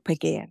notched up a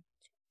gear.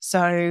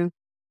 So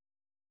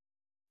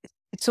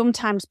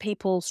sometimes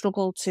people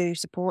struggle to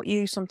support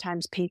you.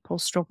 Sometimes people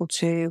struggle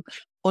to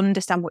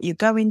understand what you're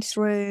going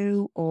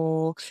through,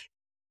 or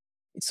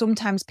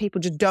sometimes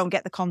people just don't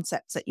get the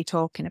concepts that you're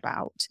talking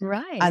about.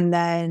 Right. And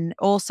then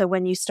also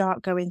when you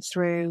start going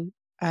through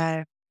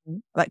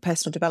like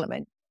personal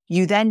development,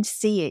 you then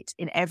see it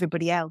in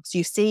everybody else.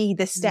 You see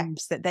the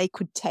steps that they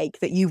could take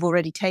that you've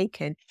already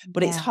taken,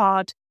 but it's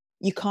hard.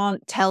 You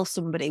can't tell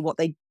somebody what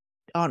they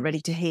aren't ready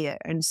to hear.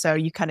 And so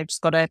you kind of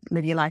just got to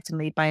live your life and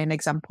lead by an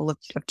example of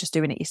just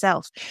doing it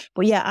yourself.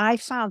 But yeah, I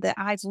found that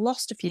I've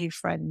lost a few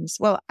friends.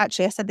 Well,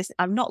 actually, I said this,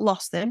 I've not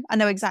lost them. I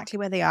know exactly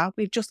where they are.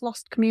 We've just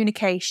lost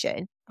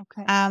communication.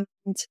 Okay. And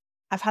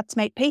I've had to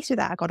make peace with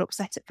that. I got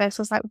upset at first.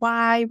 I was like,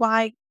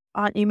 why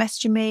aren't you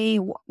messaging me?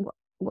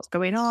 What's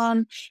going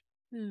on?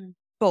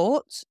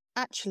 But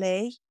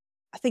actually,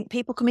 I think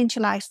people come into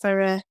life for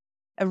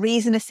a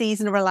reason, a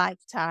season, or a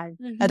lifetime.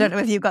 I don't know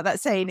if you've got that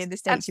saying in the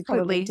States.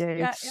 Absolutely. You probably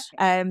do.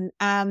 Yeah.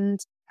 And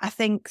I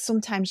think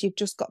sometimes you've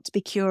just got to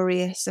be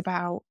curious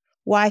about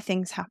why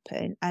things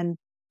happen and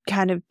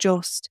kind of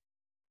just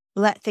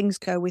let things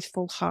go with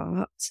full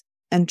heart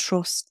and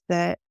trust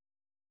that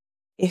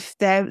if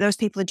those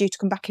people are due to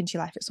come back into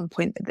your life at some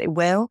point, that they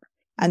will.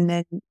 And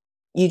then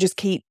you just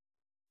keep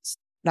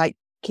like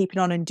keeping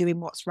on and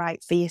doing what's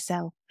right for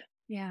yourself.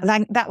 Yeah.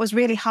 Like that was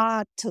really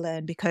hard to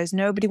learn because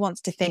nobody wants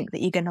to think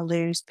that you're going to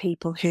lose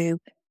people who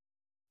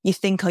you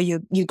think are your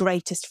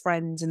greatest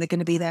friends and they're going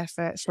to be there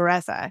for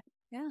forever.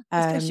 Yeah.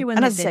 Especially when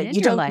and they've as I been say, in you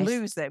your don't life.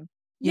 lose them.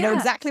 You know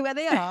exactly where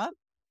they are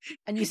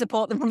and you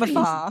support them from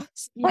afar.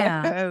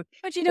 Yeah.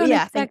 But you don't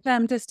expect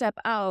them to step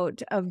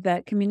out of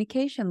that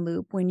communication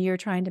loop when you're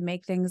trying to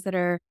make things that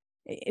are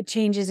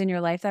changes in your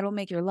life that'll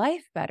make your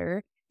life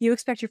better. You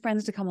expect your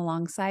friends to come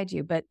alongside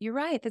you. But you're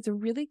right. That's a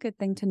really good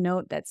thing to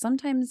note that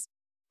sometimes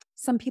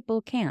some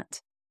people can't.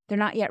 They're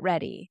not yet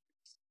ready.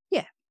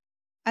 Yeah.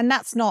 And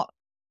that's not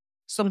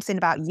something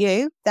about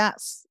you.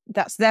 That's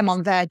them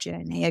on their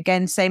journey.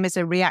 Again, same as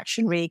a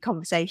reactionary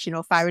conversation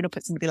or firing up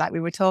at somebody like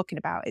we were talking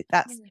about.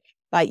 That's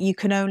like you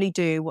can only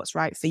do what's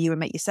right for you and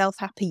make yourself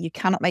happy. You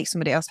cannot make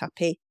somebody else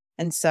happy.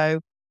 And so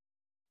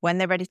when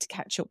they're ready to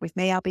catch up with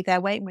me, I'll be there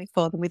waiting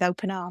for them with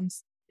open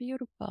arms.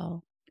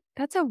 Beautiful.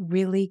 That's a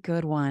really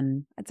good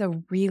one. That's a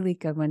really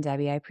good one,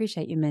 Debbie. I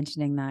appreciate you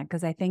mentioning that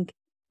because I think,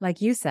 like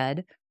you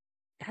said,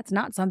 that's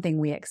not something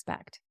we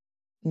expect.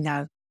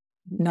 No,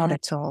 not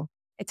at all.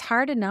 It's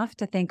hard enough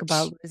to think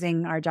about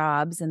losing our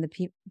jobs and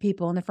the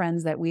people and the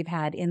friends that we've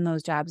had in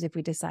those jobs if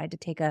we decide to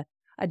take a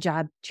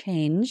job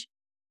change.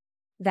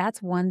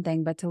 That's one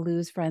thing, but to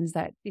lose friends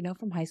that,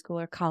 from high school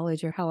or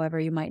college or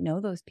however you might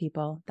know those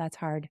people, that's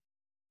hard.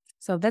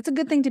 So that's a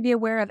good thing to be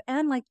aware of.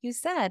 And like you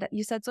said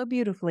so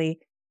beautifully,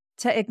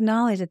 to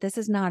acknowledge that this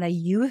is not a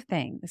you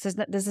thing. This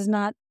is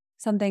not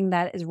something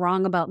that is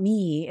wrong about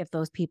me if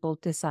those people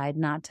decide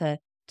not to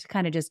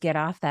kind of just get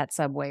off that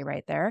subway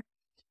right there.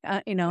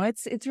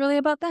 It's really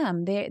about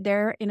them.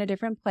 They're in a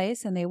different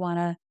place and they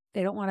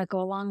don't want to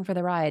go along for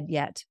the ride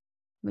yet.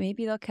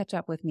 Maybe they'll catch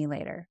up with me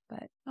later,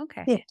 but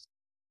okay. Yeah.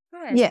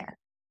 Good. Yeah.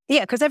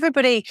 Yeah, because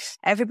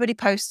everybody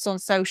posts on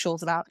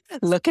socials about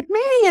look at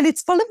me and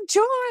it's full of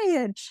joy.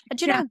 And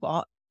do you know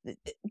what?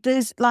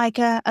 There's like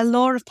a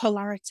law of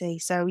polarity.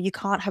 So you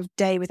can't have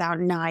day without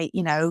night,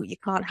 you know, you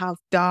can't have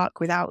dark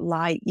without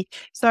light.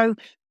 So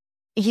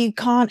you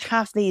can't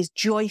have these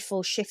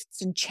joyful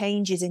shifts and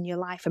changes in your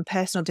life and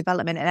personal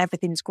development and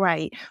everything's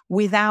great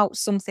without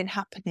something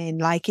happening.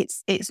 Like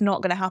it's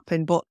not going to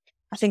happen. But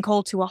I think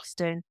all too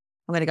often,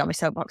 I'm going to get my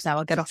soapbox now,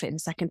 I'll get off it in a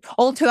second.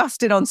 All too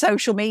often on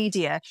social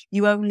media,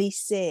 you only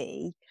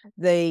see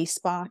the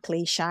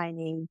sparkly,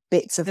 shiny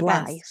bits of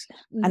life.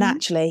 And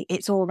actually,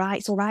 it's all right.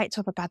 It's all right to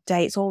have a bad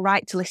day. It's all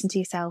right to listen to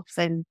yourself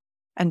and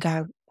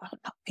go, well, I'm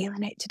not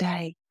feeling it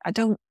today. I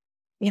don't,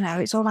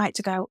 it's all right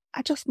to go,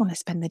 I just want to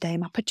spend the day in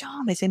my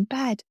pajamas in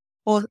bed,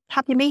 or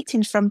have your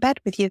meetings from bed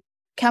with your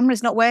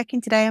camera's not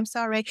working today. I'm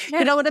sorry. Yeah.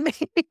 You know what I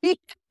mean?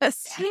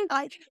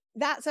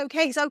 That's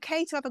okay. It's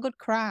okay to have a good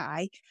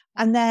cry.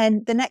 And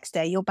then the next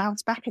day you'll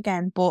bounce back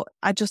again. But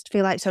I just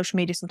feel like social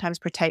media sometimes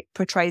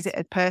portrays it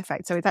as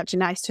perfect. So it's actually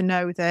nice to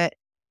know that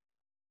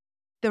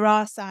there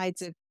are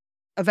sides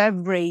of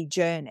every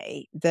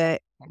journey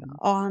that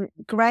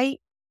aren't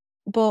great,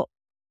 but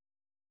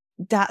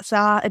that's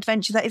our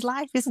adventure. That is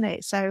life, isn't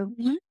it? So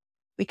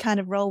we kind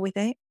of roll with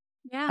it.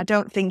 Yeah. I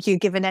don't think you're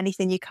given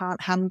anything you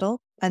can't handle,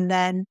 and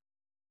then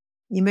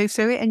you move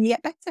through it and you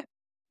get better.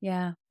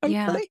 Yeah.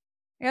 Hopefully.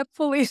 Yeah.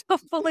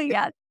 Hopefully.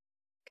 Yeah.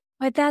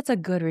 But that's a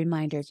good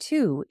reminder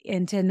too.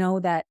 And to know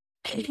that,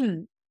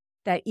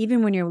 that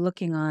even when you're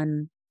looking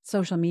on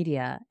social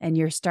media and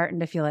you're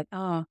starting to feel like,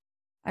 oh,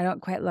 I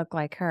don't quite look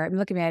like her. I mean,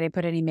 look at me. I didn't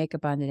put any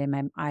makeup on today.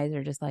 My eyes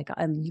are just like,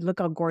 and look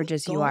how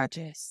gorgeous you are.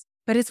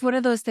 But it's one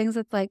of those things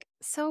that's like,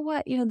 so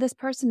what? This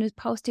person is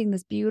posting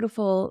this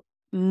beautiful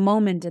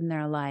moment in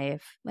their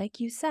life, like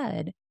you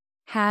said,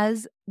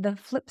 has the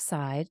flip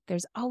side.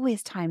 There's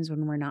always times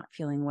when we're not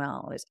feeling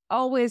well. There's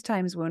always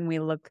times when we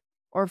look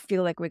or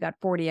feel like we got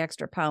 40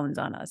 extra pounds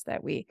on us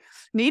that we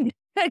need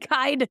to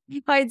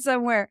hide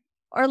somewhere.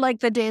 Or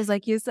like the days,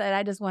 like you said,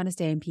 I just want to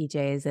stay in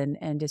PJs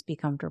and just be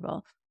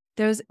comfortable.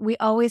 It's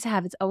always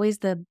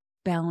the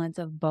balance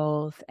of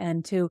both,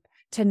 and to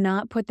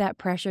not put that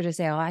pressure to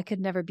say, oh, I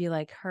could never be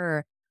like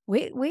her.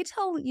 Wait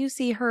till you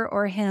see her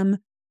or him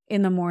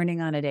in the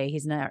morning on a day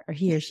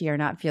he or she are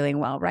not feeling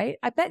well, right?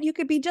 I bet you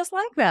could be just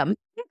like them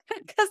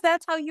because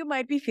that's how you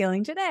might be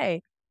feeling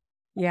today.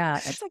 Yeah,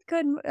 that's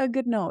a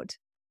good note.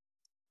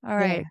 All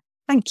right. Yeah,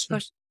 thank you.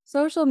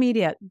 Social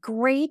media,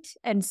 great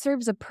and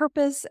serves a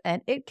purpose,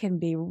 and it can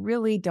be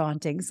really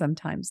daunting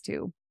sometimes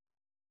too.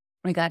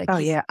 We got to. Oh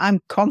yeah, I'm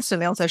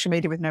constantly on social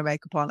media with no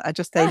makeup on. I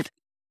just think,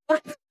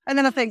 and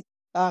then I think,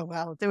 oh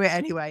well, do it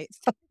anyway.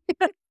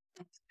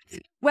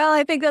 Well,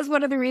 I think that's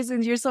one of the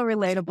reasons you're so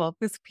relatable,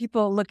 because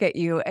people look at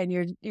you and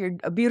you're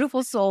a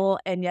beautiful soul,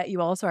 and yet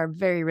you also are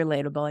very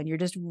relatable and you're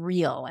just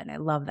real, and I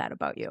love that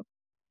about you.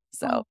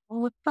 So,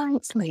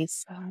 thanks,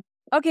 Lisa.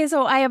 Okay,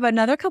 so I have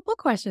another couple of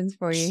questions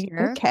for you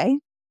here. Okay.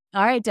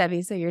 All right,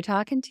 Debbie. So you're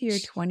talking to your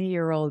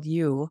 20-year-old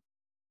you.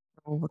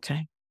 Oh,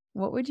 okay.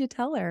 What would you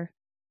tell her?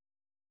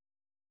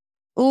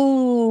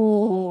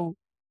 Oh,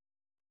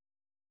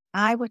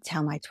 I would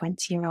tell my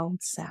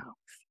 20-year-old self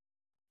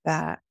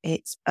that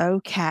it's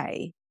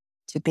okay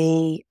to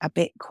be a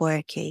bit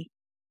quirky,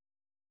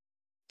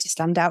 to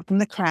stand out from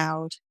the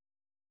crowd,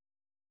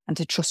 and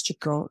to trust your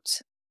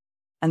gut.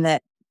 And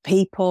that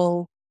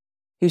people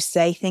who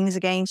say things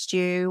against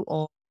you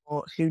or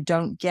who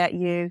don't get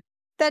you,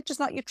 they're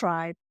just not your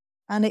tribe.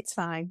 And it's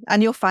fine.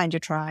 And you'll find your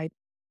tribe.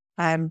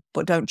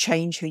 But don't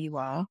change who you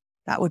are.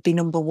 That would be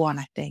number one,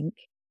 I think.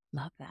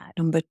 Love that.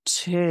 Number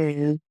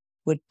two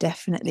would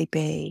definitely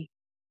be,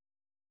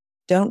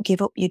 don't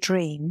give up your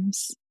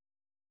dreams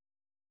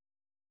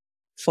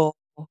for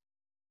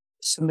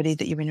somebody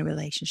that you're in a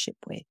relationship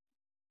with.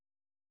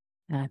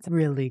 That's a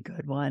really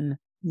good one.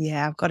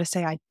 Yeah, I've got to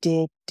say I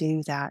did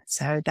do that.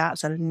 So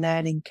that's a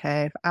learning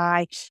curve.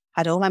 I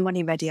had all my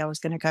money ready. I was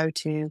going to go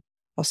to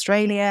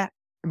Australia.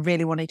 I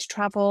really wanted to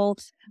travel.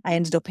 I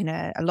ended up in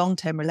a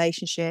long-term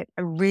relationship.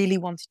 I really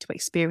wanted to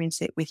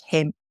experience it with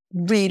him.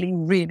 Really,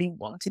 really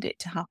wanted it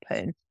to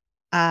happen.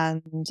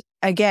 And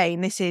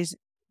again, this is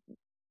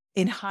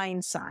in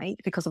hindsight,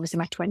 because obviously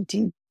I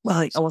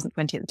wasn't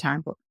 20 at the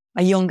time, but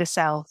my younger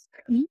self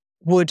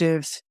would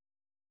have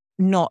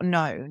not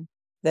known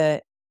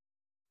that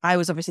I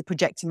was obviously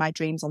projecting my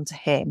dreams onto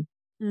him.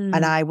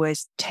 And I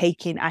was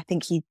I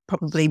think he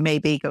probably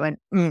maybe going,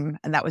 and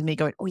that was me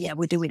going, oh yeah,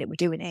 we're doing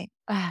it.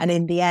 And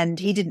in the end,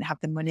 he didn't have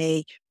the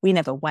money. We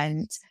never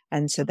went.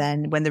 And so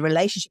then when the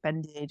relationship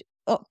ended,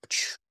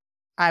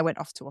 I went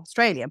off to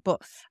Australia.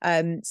 But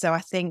so I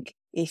think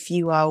if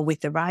you are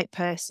with the right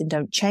person,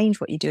 don't change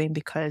what you're doing,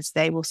 because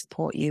they will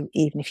support you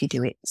even if you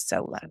do it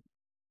solo.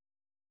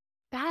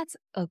 That's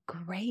a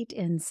great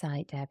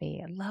insight,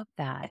 Debbie. I love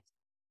that.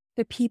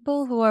 The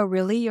people who are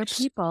really your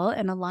people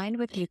and aligned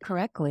with you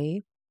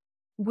correctly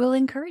will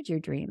encourage your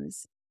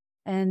dreams.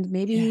 And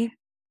maybe,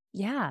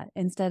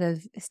 instead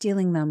of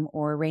stealing them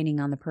or raining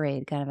on the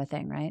parade kind of a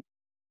thing, right?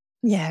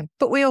 Yeah,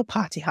 but we all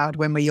party hard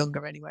when we're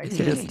younger anyway.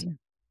 So just,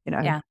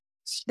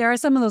 There are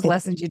some of those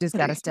lessons you just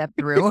got to step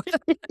through,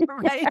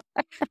 right?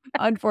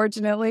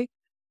 Unfortunately.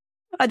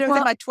 I don't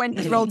think my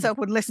 20-year-old self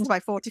would listen to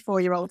my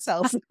 44-year-old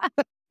self.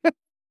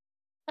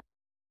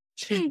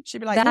 She'd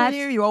be like, "Who are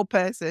you, you old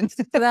person?"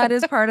 That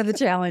is part of the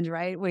challenge,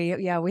 right? We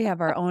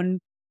have our own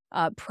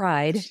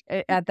pride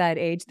at that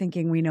age,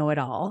 thinking we know it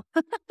all.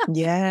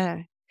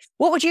 Yeah.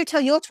 What would you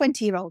tell your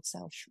 20-year-old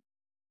self?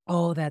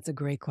 Oh, that's a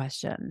great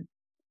question.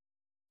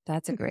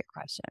 That's a great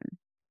question.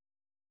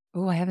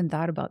 Oh, I haven't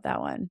thought about that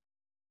one.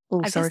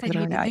 Oh, I sorry guess I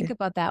need to think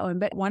about that one.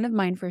 But one of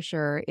mine for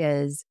sure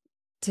is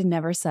to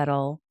never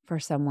settle for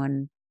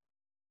someone,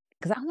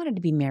 because I wanted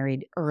to be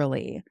married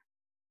early.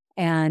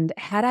 And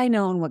had I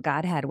known what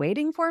God had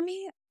waiting for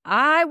me,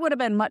 I would have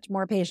been much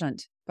more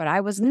patient, but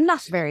I was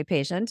not very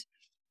patient.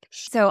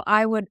 So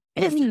I would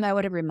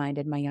have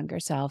reminded my younger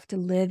self to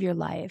live your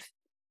life,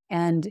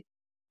 and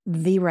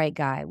the right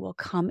guy will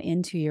come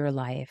into your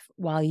life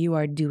while you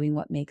are doing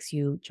what makes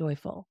you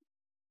joyful,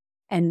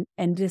 and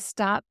to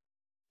stop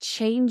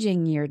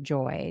changing your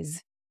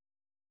joys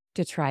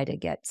to try to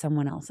get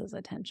someone else's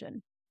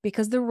attention,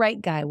 because the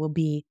right guy will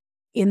be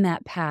in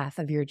that path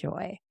of your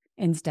joy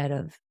instead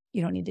of,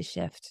 you don't need to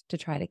shift to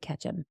try to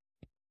catch him.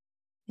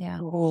 Yeah.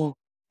 Oh,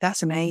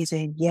 that's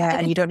amazing. Yeah.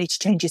 And you don't need to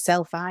change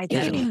yourself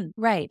either.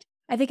 Right.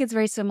 I think it's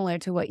very similar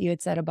to what you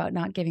had said about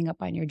not giving up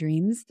on your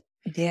dreams.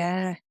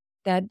 Yeah.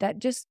 That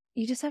just,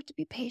 you just have to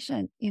be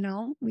patient,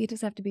 we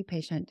just have to be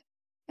patient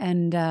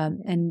and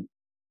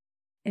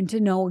to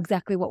know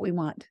exactly what we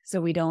want, so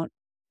we don't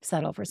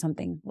settle for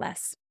something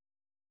less.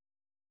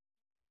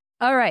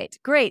 All right,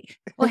 great.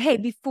 Well, hey,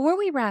 before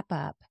we wrap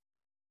up,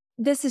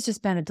 this has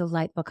just been a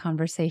delightful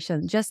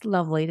conversation. Just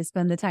lovely to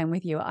spend the time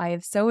with you. I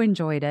have so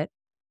enjoyed it.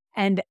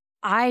 And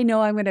I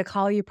know I'm going to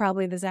call you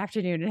probably this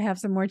afternoon and have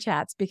some more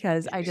chats,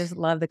 because I just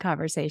love the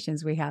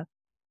conversations we have.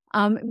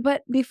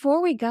 But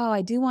before we go,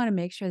 I do want to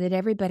make sure that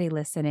everybody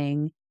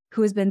listening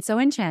who has been so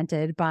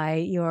enchanted by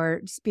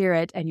your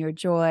spirit and your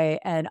joy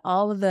and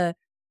all of the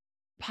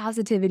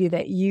positivity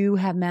that you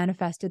have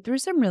manifested through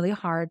some really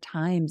hard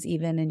times,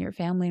 even in your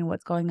family and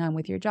what's going on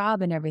with your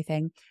job and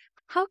everything,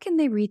 how can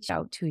they reach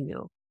out to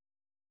you?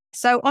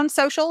 So on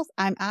socials,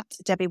 I'm at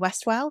Debbie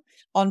Westwell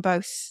on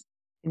both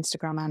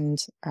Instagram and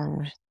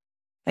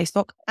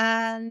Facebook,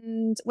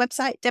 and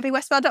website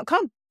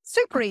debbiewestwell.com.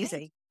 Super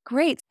easy.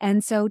 Great.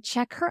 And so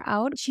check her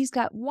out. She's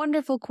got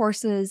wonderful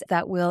courses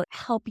that will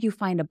help you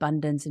find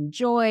abundance and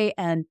joy,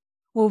 and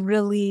will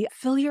really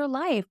fill your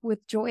life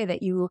with joy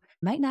that you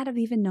might not have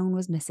even known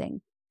was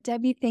missing.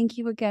 Debbie, thank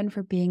you again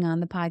for being on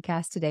the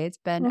podcast today. It's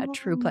been a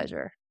true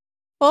pleasure.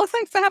 Well,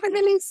 thanks for having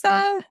me,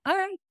 Lisa. All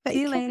right.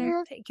 See you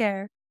later. Take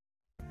care.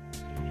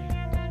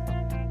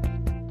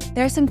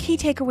 There are some key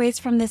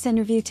takeaways from this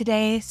interview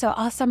today, so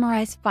I'll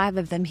summarize 5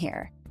 of them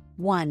here.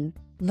 1,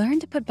 learn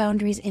to put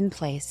boundaries in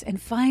place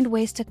and find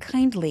ways to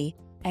kindly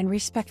and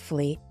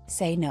respectfully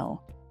say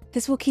no.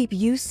 This will keep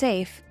you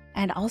safe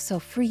and also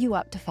free you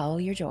up to follow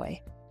your joy.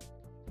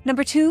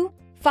 Number 2,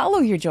 follow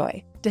your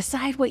joy.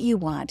 Decide what you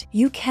want.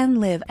 You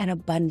can live an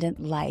abundant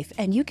life,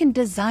 and you can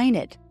design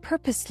it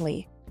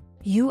purposely.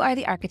 You are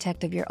the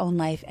architect of your own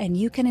life, and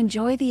you can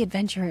enjoy the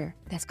adventure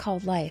that's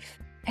called life.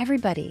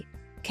 Everybody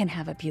can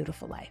have a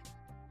beautiful life.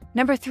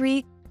 Number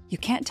 3, you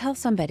can't tell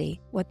somebody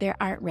what they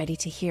aren't ready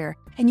to hear,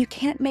 and you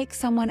can't make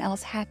someone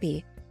else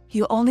happy.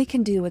 You only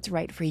can do what's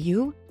right for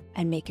you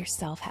and make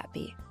yourself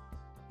happy.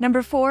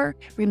 Number 4,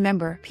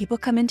 remember, people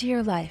come into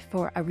your life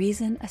for a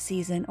reason, a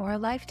season, or a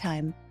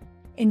lifetime.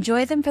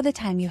 Enjoy them for the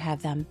time you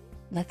have them.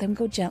 Let them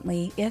go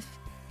gently if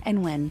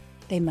and when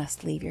they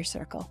must leave your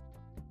circle.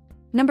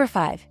 Number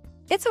 5,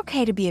 it's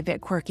okay to be a bit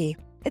quirky.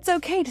 It's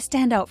okay to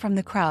stand out from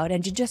the crowd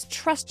and to just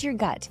trust your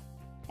gut.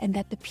 And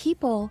that the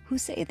people who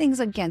say things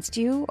against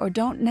you or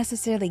don't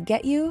necessarily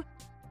get you,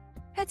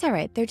 that's all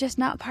right. They're just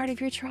not part of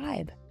your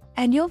tribe.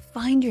 And you'll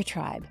find your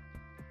tribe,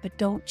 but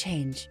don't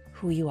change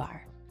who you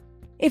are.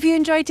 If you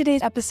enjoyed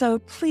today's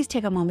episode, please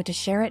take a moment to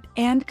share it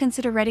and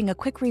consider writing a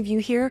quick review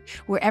here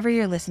wherever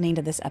you're listening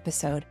to this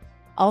episode.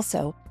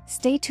 Also,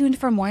 stay tuned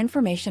for more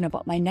information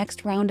about my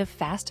next round of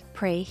Fast,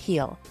 Pray,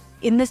 Heal.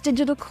 In this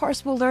digital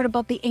course, we'll learn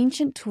about the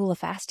ancient tool of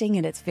fasting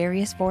in its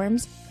various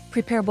forms,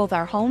 prepare both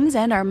our homes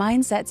and our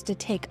mindsets to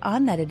take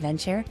on that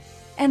adventure,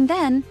 and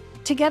then,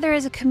 together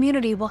as a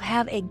community, we'll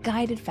have a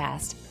guided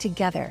fast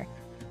together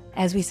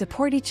as we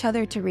support each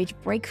other to reach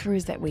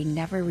breakthroughs that we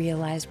never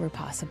realized were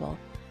possible.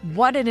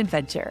 What an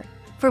adventure!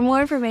 For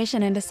more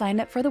information and to sign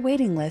up for the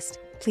waiting list,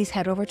 please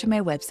head over to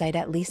my website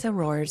at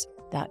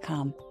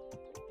lisarohrs.com.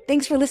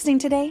 Thanks for listening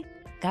today.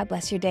 God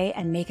bless your day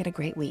and make it a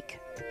great week.